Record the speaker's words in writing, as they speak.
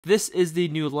This is the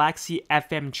Nulaxy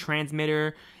FM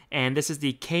transmitter, and this is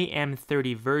the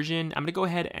KM30 version. I'm going to go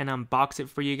ahead and unbox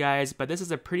it for you guys, but this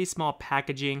is a pretty small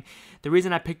packaging. The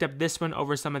reason I picked up this one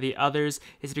over some of the others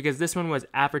is because this one was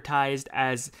advertised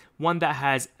as one that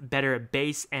has better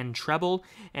bass and treble,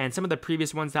 and some of the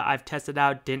previous ones that I've tested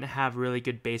out didn't have really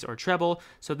good bass or treble,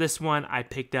 so this one I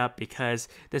picked up because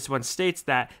this one states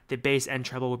that the bass and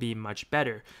treble will be much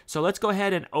better. So let's go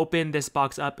ahead and open this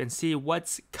box up and see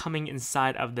what's coming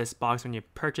inside of this box when you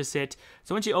purchase it.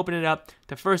 So once you open it up,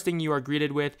 the first thing you are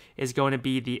greeted with is going to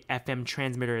be the FM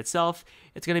transmitter itself.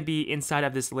 It's going to be inside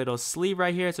of this little sleeve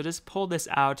right here, so just pull this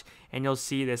out and you'll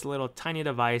see this little tiny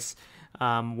device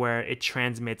where it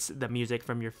transmits the music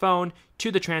from your phone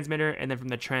to the transmitter, and then from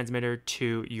the transmitter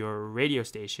to your radio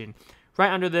station.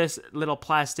 Right under this little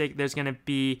plastic, there's going to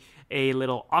be a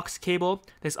little aux cable.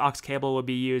 This aux cable will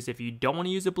be used if you don't want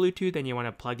to use a Bluetooth and you want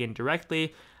to plug in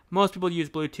directly. Most people use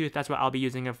Bluetooth, that's what I'll be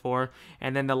using it for.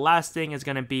 And then the last thing is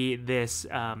going to be this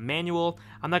manual.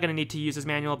 I'm not going to need to use this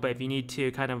manual, but if you need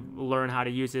to kind of learn how to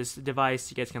use this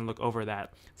device, you guys can look over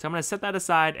that. So I'm going to set that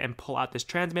aside and pull out this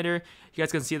transmitter. You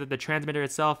guys can see that the transmitter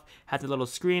itself has a little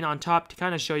screen on top to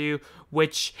kind of show you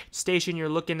which station you're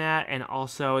looking at, and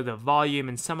also the volume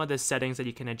and some of the settings that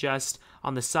you can adjust.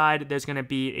 On the side, there's going to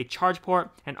be a charge port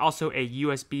and also a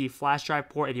USB flash drive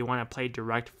port if you want to play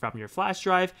direct from your flash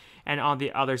drive. And on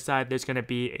the other side, there's going to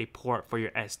be a port for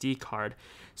your SD card.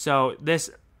 So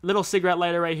this little cigarette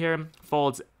lighter right here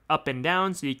folds up and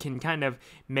down, so you can kind of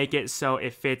make it so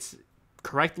it fits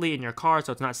correctly in your car,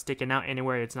 so it's not sticking out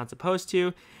anywhere it's not supposed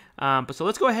to. But so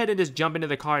let's go ahead and just jump into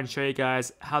the car and show you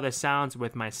guys how this sounds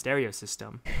with my stereo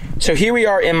system. So here we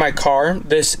are in my car.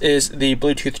 This is the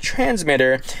Bluetooth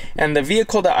transmitter, and the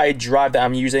vehicle that I drive that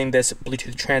I'm using this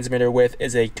Bluetooth transmitter with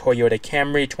is a Toyota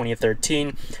Camry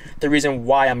 2013. The reason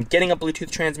why I'm getting a Bluetooth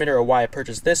transmitter, or why I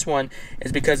purchased this one,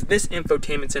 is because this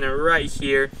infotainment center right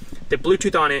here, the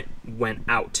Bluetooth on it went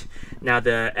out. Now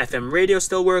the FM radio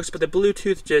still works, but the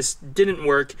Bluetooth just didn't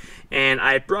work, and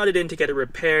I brought it in to get it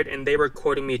repaired, and they were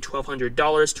quoting me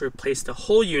 $1,200 to replace the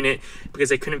whole unit because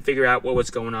they couldn't figure out what was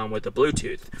going on with the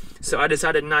Bluetooth. So I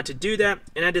decided not to do that,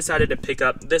 and I decided to pick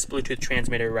up this Bluetooth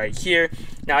transmitter right here.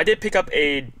 Now I did pick up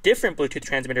a different Bluetooth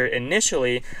transmitter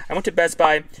initially. I went to Best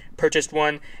Buy, purchased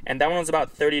one, and that one was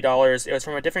about $30. It was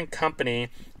from a different company.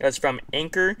 It was from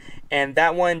Anchor, and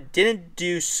that one didn't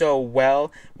do so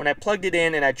well. When I plugged it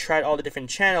in and I tried all the different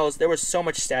channels, there was so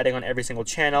much static on every single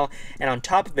channel, and on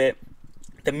top of it,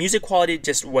 the music quality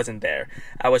just wasn't there.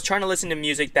 I was trying to listen to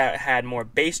music that had more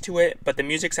bass to it, but the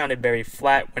music sounded very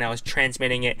flat when I was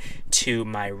transmitting it to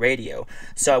my radio.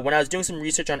 So when I was doing some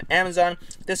research on Amazon,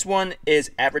 this one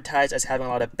is advertised as having a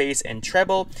lot of bass and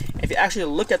treble. If you actually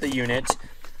look at the unit,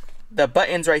 the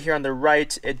buttons right here on the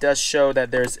right, it does show that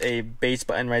there's a bass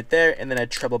button right there and then a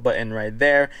treble button right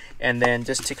there. And then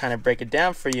just to kind of break it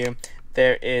down for you,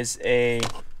 there is a,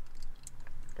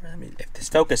 if this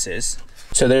focuses,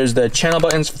 so there's the channel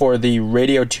buttons for the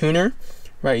radio tuner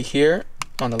right here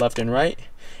on the left and right,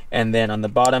 and then on the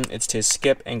bottom it's to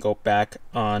skip and go back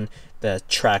on the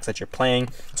tracks that you're playing.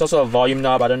 It's also a volume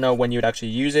knob. I don't know when you would actually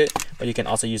use it, but you can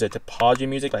also use it to pause your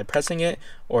music by pressing it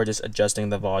or just adjusting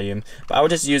the volume. But I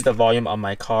would just use the volume on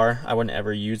my car. I wouldn't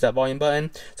ever use that volume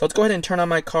button. So let's go ahead and turn on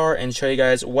my car and show you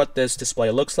guys what this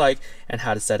display looks like and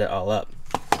how to set it all up.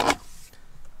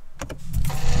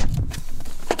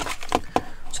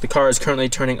 The car is currently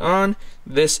turning on.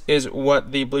 This is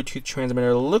what the Bluetooth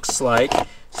transmitter looks like.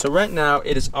 So right now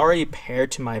it is already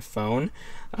paired to my phone.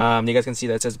 You guys can see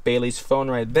that it says Bailey's phone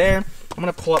right there. I'm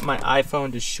gonna pull up my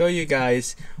iPhone to show you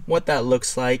guys what that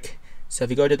looks like. So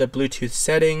if you go to the Bluetooth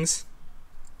settings,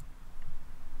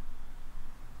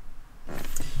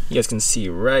 you guys can see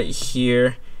right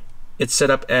here, it's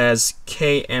set up as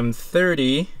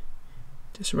KM30.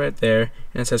 Just right there,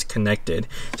 and it says connected.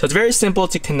 So it's very simple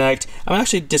to connect. I'm gonna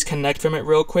actually disconnect from it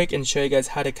real quick and show you guys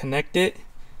how to connect it.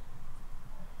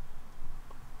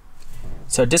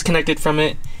 So disconnected from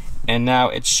it, and now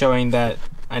it's showing that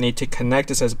I need to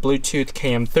connect. It says Bluetooth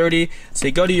KM30. So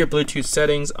you go to your Bluetooth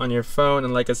settings on your phone,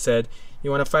 and like I said, you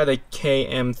want to find the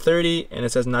KM30, and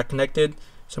it says not connected.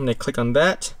 So I'm gonna click on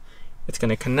that. It's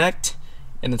gonna connect,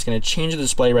 and it's going to change the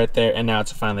display right there, and now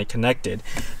it's finally connected.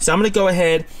 So I'm going to go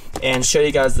ahead and show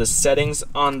you guys the settings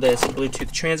on this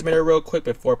Bluetooth transmitter real quick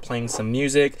before playing some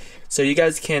music. So you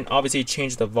guys can obviously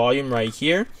change the volume right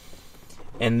here,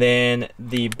 and then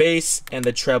the bass and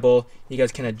the treble, you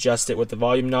guys can adjust it with the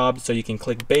volume knob. So you can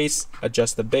click bass,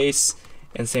 adjust the bass,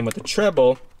 and same with the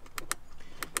treble.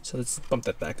 So let's bump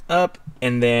that back up,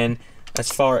 and then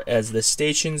as far as the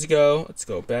stations go, let's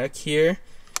go back here.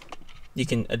 you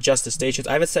can adjust the stations.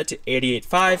 I have it set to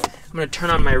 88.5. I'm going to turn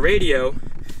on my radio,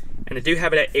 and I do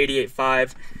have it at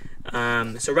 88.5.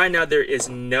 So right now there is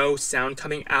no sound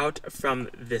coming out from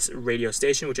this radio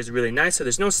station, which is really nice. So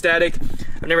there's no static.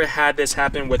 I've never had this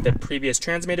happen with the previous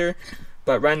transmitter,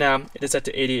 but right now it is set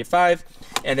to 88.5.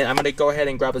 And then I'm going to go ahead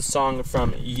and grab a song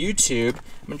from YouTube.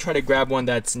 I'm going to try to grab one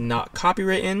that's not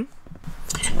copywritten.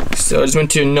 So I just went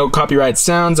to no copyright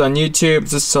sounds on YouTube.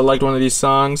 Just select one of these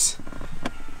songs.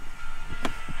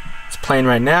 It's playing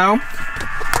right now.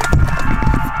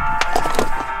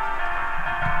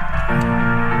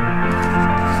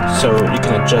 So you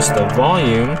can adjust the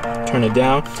volume, turn it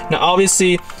down. Now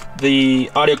obviously the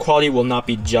audio quality will not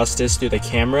be justice through the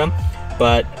camera,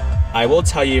 but I will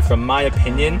tell you from my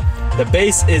opinion, the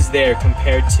bass is there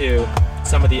compared to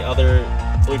some of the other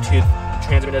Bluetooth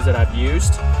transmitters that I've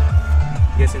used.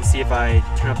 You guys can see if I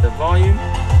turn up the volume.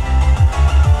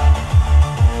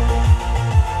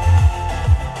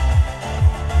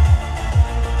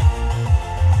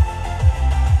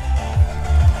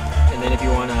 And then if you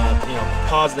want to,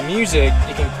 pause the music,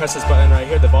 you can press this button right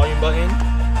here, the volume button.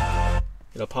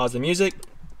 It'll pause the music.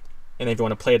 And if you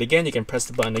want to play it again, you can press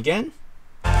the button again.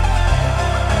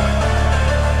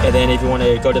 And then if you want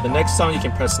to go to the next song, you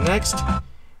can press next.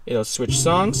 It'll switch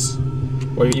songs,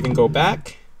 or you even go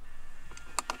back.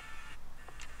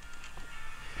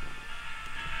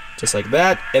 Just like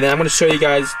that. And then I'm going to show you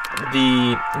guys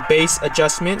the bass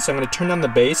adjustment. So I'm going to turn down the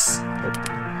bass.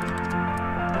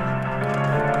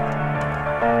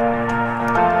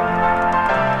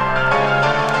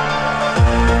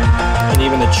 And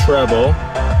even the treble.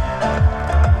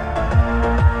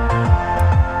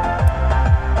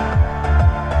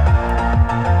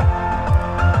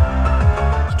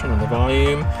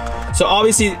 Volume. So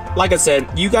obviously, like I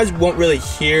said, you guys won't really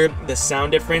hear the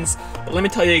sound difference, but let me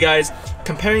tell you guys,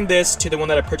 comparing this to the one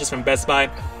that I purchased from Best Buy,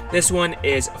 this one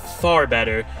is far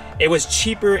better. It was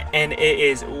cheaper and it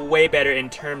is way better in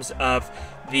terms of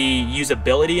the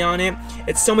usability on it.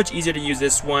 It's so much easier to use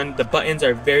this one. The buttons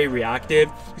are very reactive.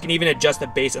 You can even adjust the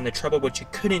bass and the treble, which you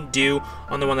couldn't do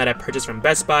on the one that I purchased from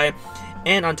Best Buy.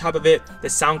 And on top of it, the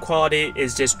sound quality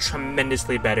is just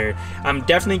tremendously better. I'm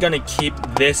definitely going to keep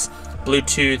this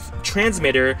Bluetooth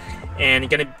transmitter and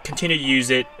going to continue to use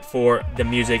it for the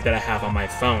music that I have on my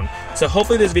phone. So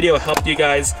hopefully this video helped you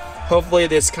guys. Hopefully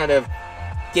this kind of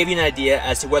gave you an idea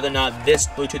as to whether or not this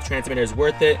Bluetooth transmitter is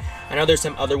worth it. I know there's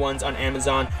some other ones on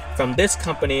Amazon from this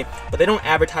company, but they don't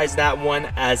advertise that one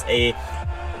as a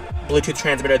Bluetooth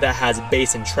transmitter that has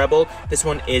bass and treble. This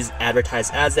one is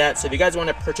advertised as that. So if you guys want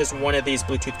to purchase one of these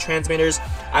Bluetooth transmitters,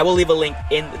 I will leave a link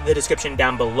in the description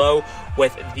down below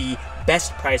with the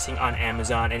best pricing on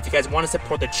Amazon. And if you guys want to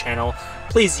support the channel,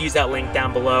 please use that link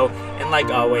down below. And like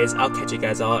always, I'll catch you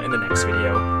guys all in the next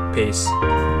video. Peace.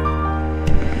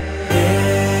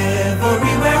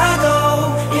 Everywhere